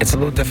 It's a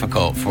little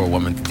difficult for a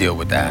woman to deal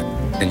with that.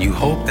 And you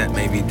hope that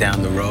maybe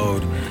down the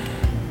road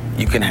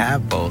you can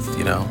have both,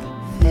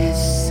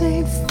 This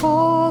ain't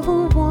for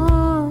the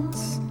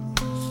ones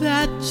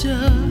that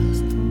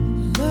just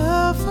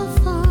love for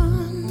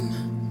fun,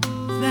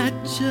 that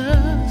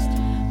just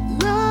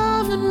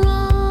love and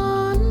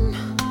run,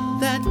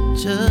 that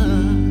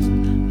just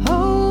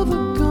hold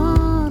the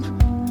gun.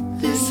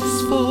 This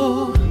is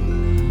for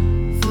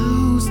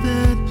those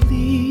that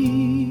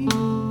bleed,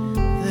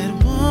 that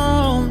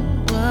won't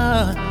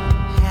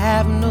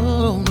have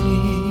no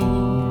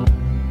need.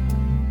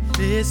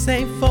 This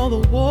ain't for the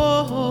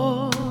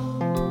war.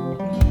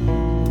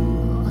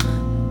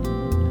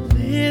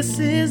 This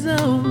is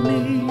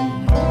only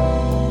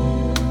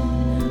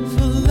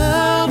for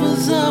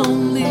lovers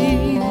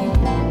only.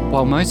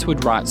 While most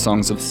would write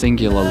songs of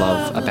singular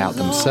love about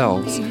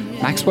themselves,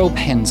 Maxwell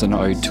pens an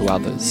ode to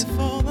others.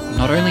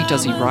 Not only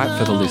does he write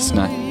for the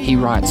listener, he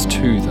writes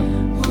to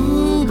them.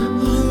 Ooh,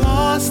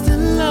 lost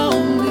and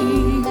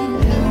lonely.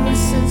 Ever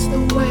since the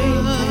way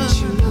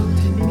that you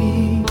looked at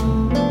me,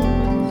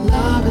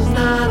 love is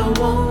not a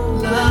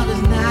want, love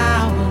is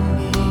now a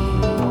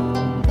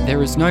need.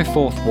 There is no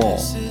fourth wall.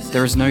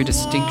 There is no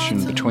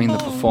distinction between the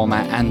performer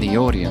and the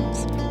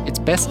audience. It's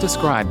best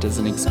described as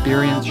an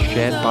experience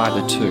shared by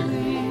the two,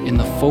 in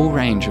the full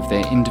range of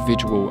their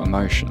individual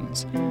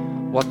emotions.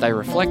 What they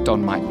reflect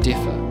on might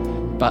differ,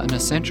 but an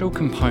essential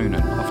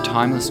component of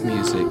timeless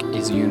music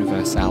is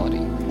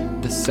universality,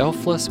 the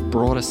selfless,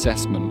 broad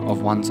assessment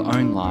of one's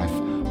own life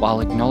while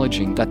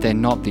acknowledging that they're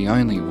not the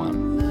only one.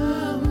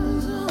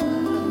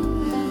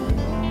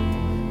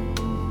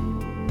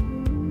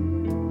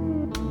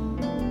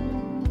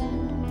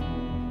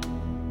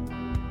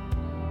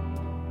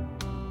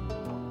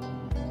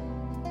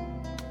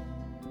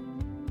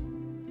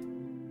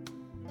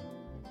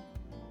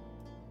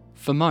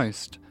 For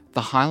most,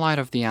 the highlight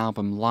of the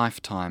album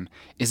Lifetime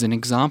is an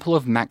example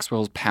of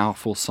Maxwell's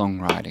powerful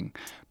songwriting,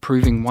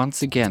 proving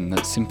once again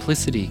that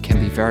simplicity can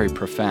be very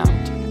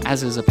profound,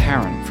 as is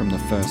apparent from the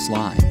first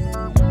line.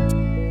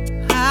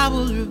 I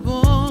was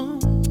reborn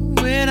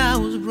when I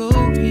was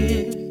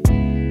broken.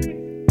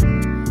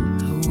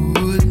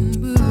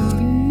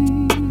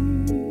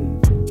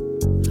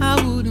 I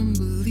wouldn't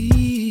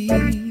believe,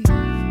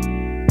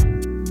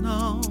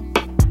 no.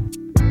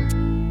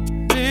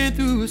 Been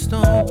through a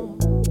storm,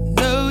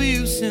 no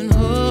use in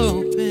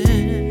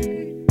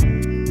hoping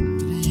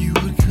that you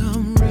would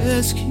come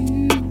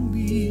rescue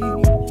me.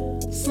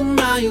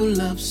 Somehow your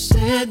love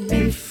set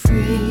me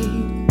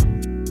free,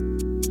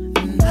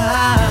 and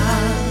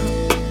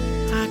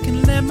I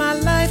can let my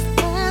life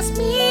pass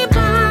me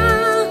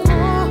by,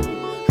 or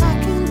I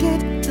can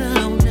get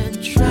down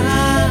and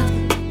try.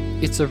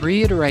 It's a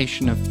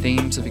reiteration of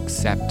themes of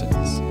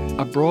acceptance,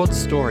 a broad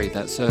story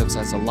that serves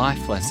as a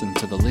life lesson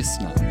to the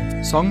listener.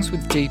 Songs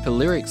with deeper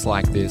lyrics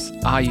like this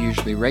are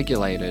usually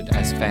regulated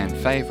as fan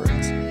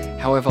favourites.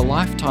 However,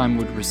 Lifetime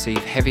would receive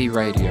heavy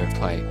radio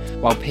play,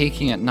 while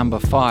peaking at number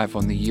 5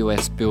 on the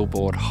US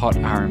Billboard Hot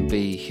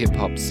R&B,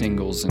 Hip-Hop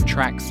Singles and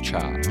Tracks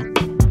chart.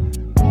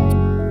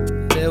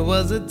 There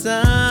was a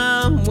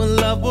time when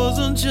love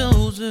wasn't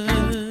chosen.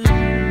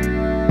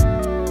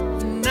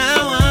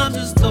 Now I'm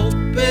just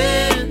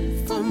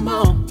open for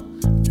more.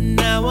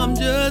 Now I'm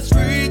just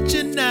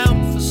reaching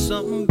out for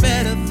something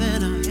better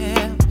than I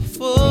had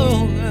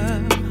before.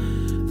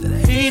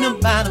 That ain't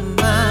about a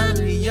mind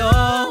of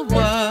your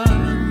world.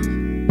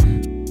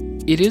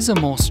 It is a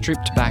more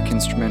stripped back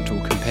instrumental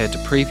compared to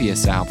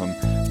previous album,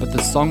 but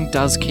the song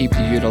does keep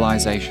the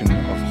utilisation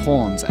of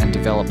horns and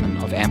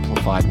development of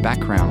amplified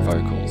background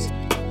vocals.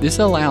 This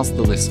allows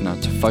the listener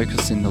to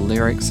focus in the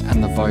lyrics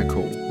and the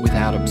vocal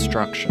without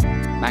obstruction.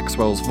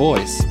 Maxwell's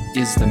voice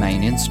is the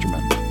main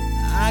instrument.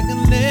 I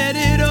can let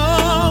it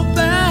all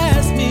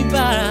pass me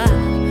by.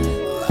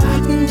 I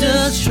can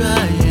just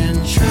try and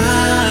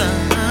try.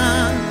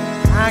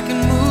 I can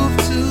move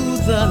to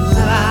the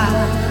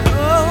light.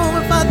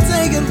 Oh, if I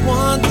take it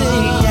one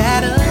day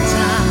at a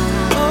time.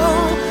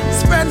 Oh,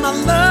 spread my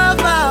love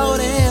out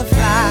and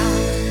fly.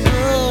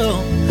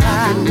 Oh, I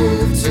can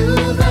move to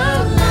the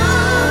light.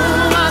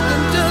 Oh, I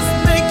can just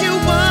make you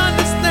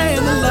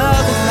understand that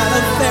love is not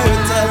a fairy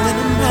tale and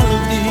a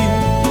melody.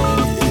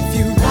 If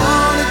you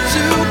want it,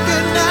 you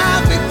can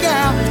have it,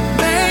 girl.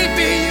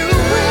 Maybe you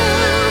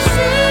will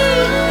see.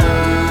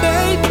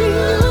 Maybe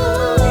you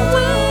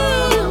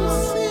will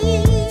see.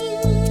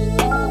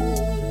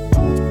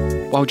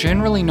 While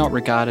generally not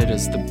regarded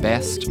as the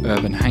best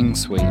urban hang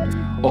suite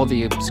or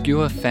the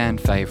obscure fan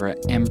favourite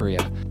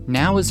Embrya,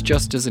 now is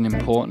just as an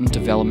important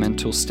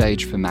developmental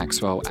stage for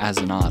Maxwell as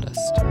an artist.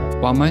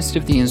 While most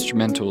of the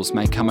instrumentals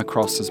may come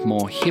across as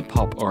more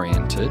hip-hop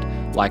oriented,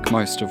 like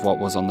most of what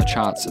was on the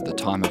charts at the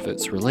time of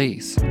its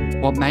release,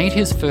 what made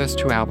his first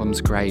two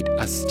albums great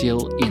are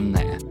still in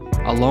there,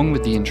 along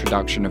with the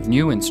introduction of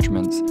new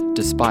instruments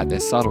despite their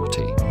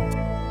subtlety.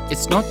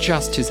 It's not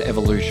just his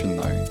evolution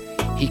though.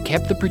 He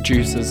kept the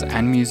producers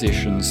and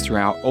musicians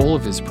throughout all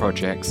of his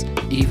projects,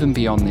 even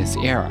beyond this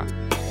era.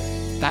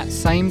 That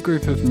same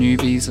group of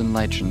newbies and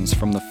legends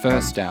from the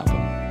first album.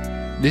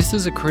 This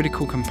is a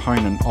critical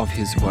component of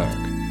his work,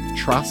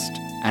 trust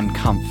and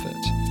comfort.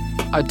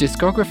 A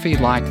discography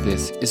like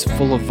this is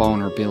full of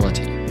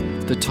vulnerability,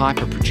 the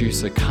type a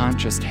producer can't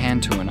just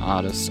hand to an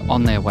artist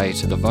on their way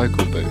to the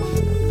vocal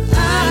booth.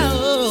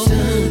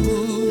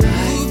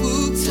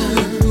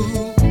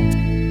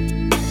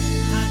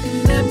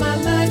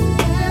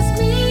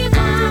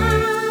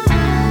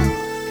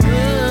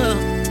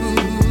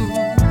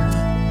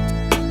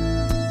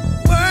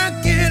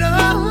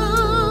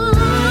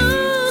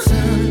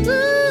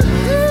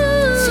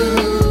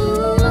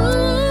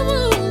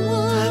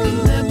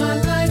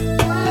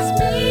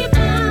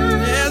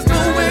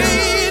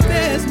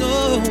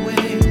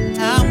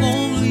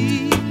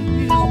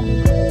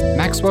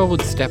 Maxwell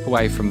would step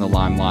away from the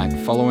limelight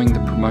following the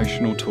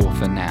promotional tour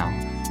for Now,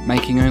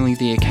 making only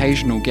the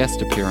occasional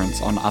guest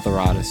appearance on other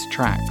artists'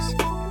 tracks.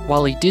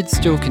 While he did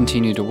still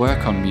continue to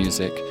work on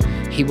music,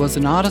 he was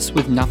an artist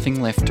with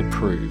nothing left to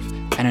prove,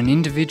 and an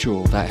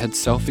individual that had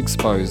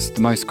self-exposed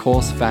the most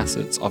coarse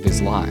facets of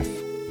his life.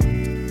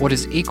 What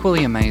is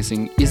equally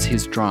amazing is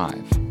his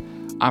drive.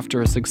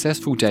 After a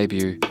successful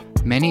debut,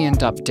 many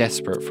end up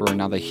desperate for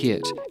another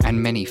hit,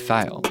 and many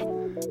fail.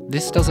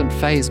 This doesn't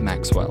faze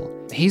Maxwell.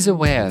 He's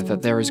aware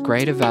that there is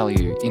greater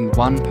value in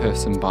one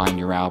person buying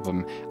your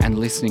album and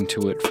listening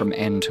to it from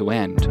end to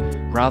end,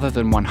 rather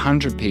than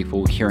 100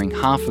 people hearing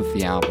half of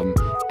the album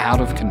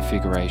out of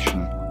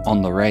configuration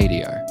on the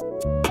radio.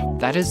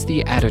 That is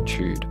the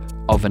attitude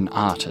of an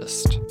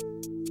artist.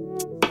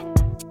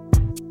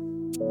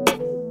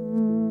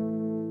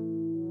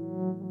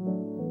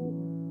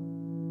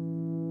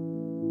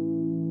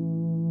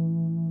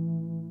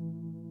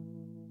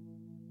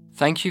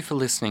 Thank you for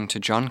listening to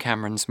John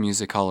Cameron's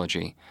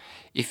Musicology.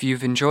 If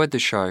you've enjoyed the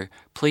show,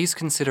 please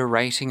consider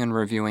rating and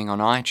reviewing on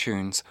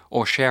iTunes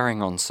or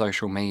sharing on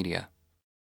social media.